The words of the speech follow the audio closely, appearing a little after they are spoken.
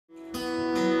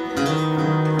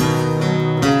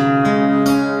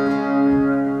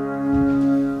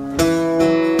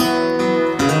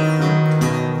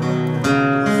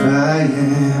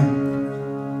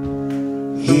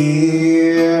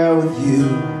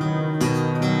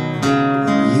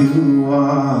you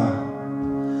are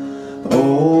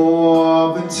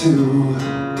open to.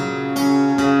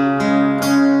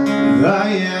 I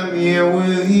am here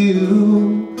with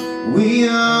you. We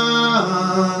are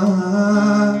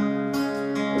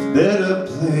a better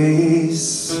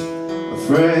place, a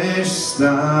fresh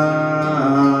start.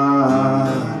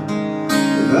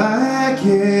 If I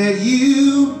get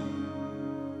you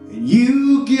and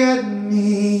you get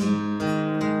me,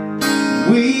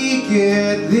 we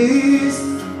get this,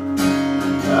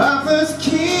 our first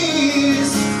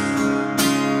kiss.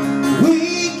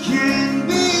 We can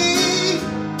be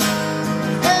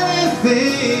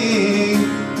anything.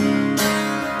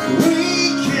 We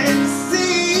can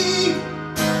see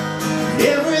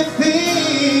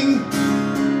everything.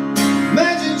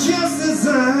 Imagine just as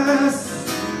us,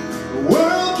 the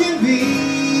world can be.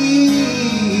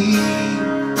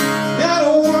 Not a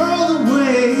world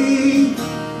away,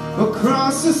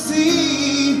 across the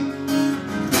sea,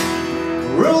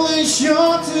 rolling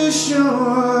shore to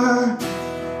shore,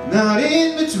 not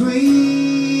in between.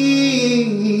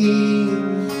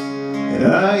 And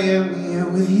I am here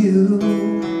with you.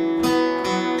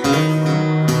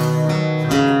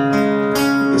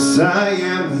 Yes, I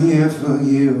am here for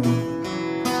you.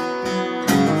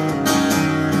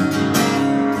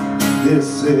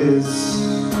 This is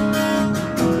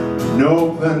an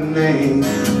open name.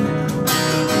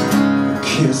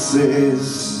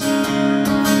 Kisses, a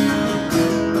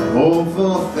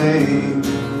hopeful thing.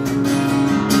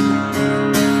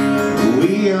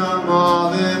 We are more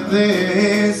than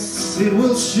this. It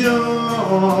will show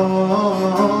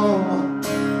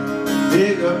a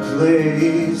bigger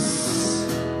place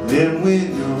than we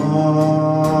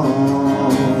know.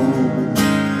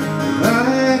 I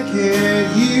get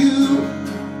you,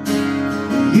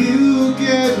 you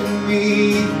get me.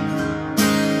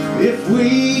 If we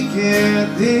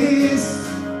get this,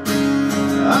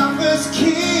 our first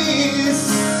kiss,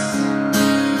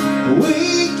 we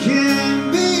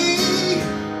can be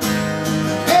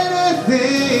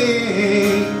anything.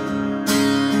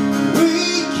 We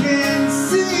can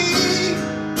see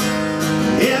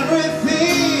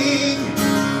everything.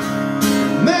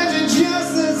 Imagine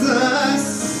just as us,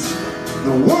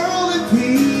 the world at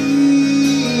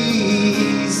peace,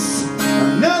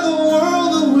 another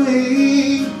world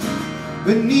away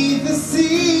beneath the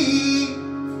sea.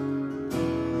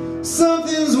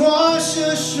 Something's washed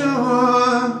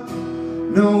ashore,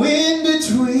 no in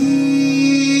between.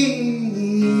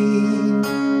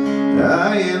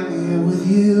 I am here with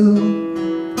you.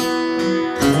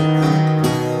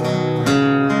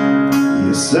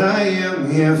 Yes, I am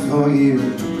here for you.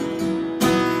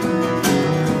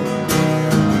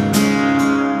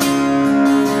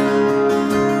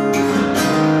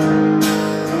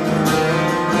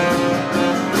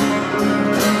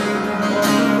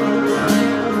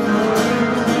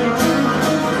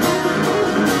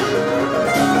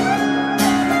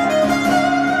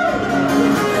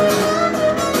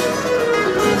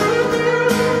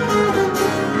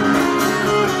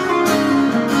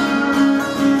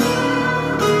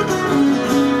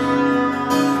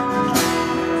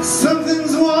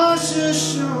 Something's washed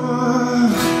ashore,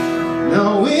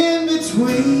 no in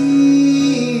between.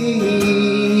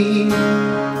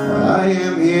 I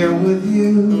am here with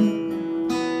you.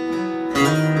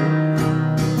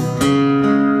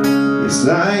 Yes,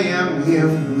 I am here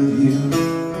with you.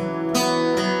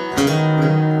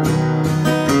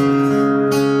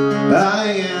 I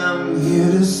am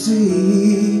here to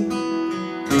see.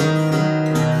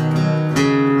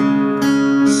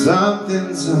 Some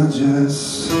things are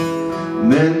just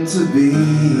meant to be.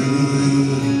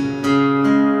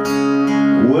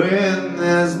 When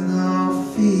there's no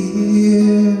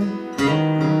fear,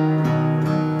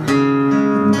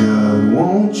 God,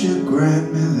 won't you grant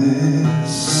me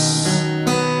this?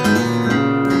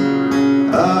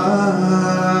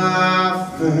 Our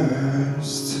first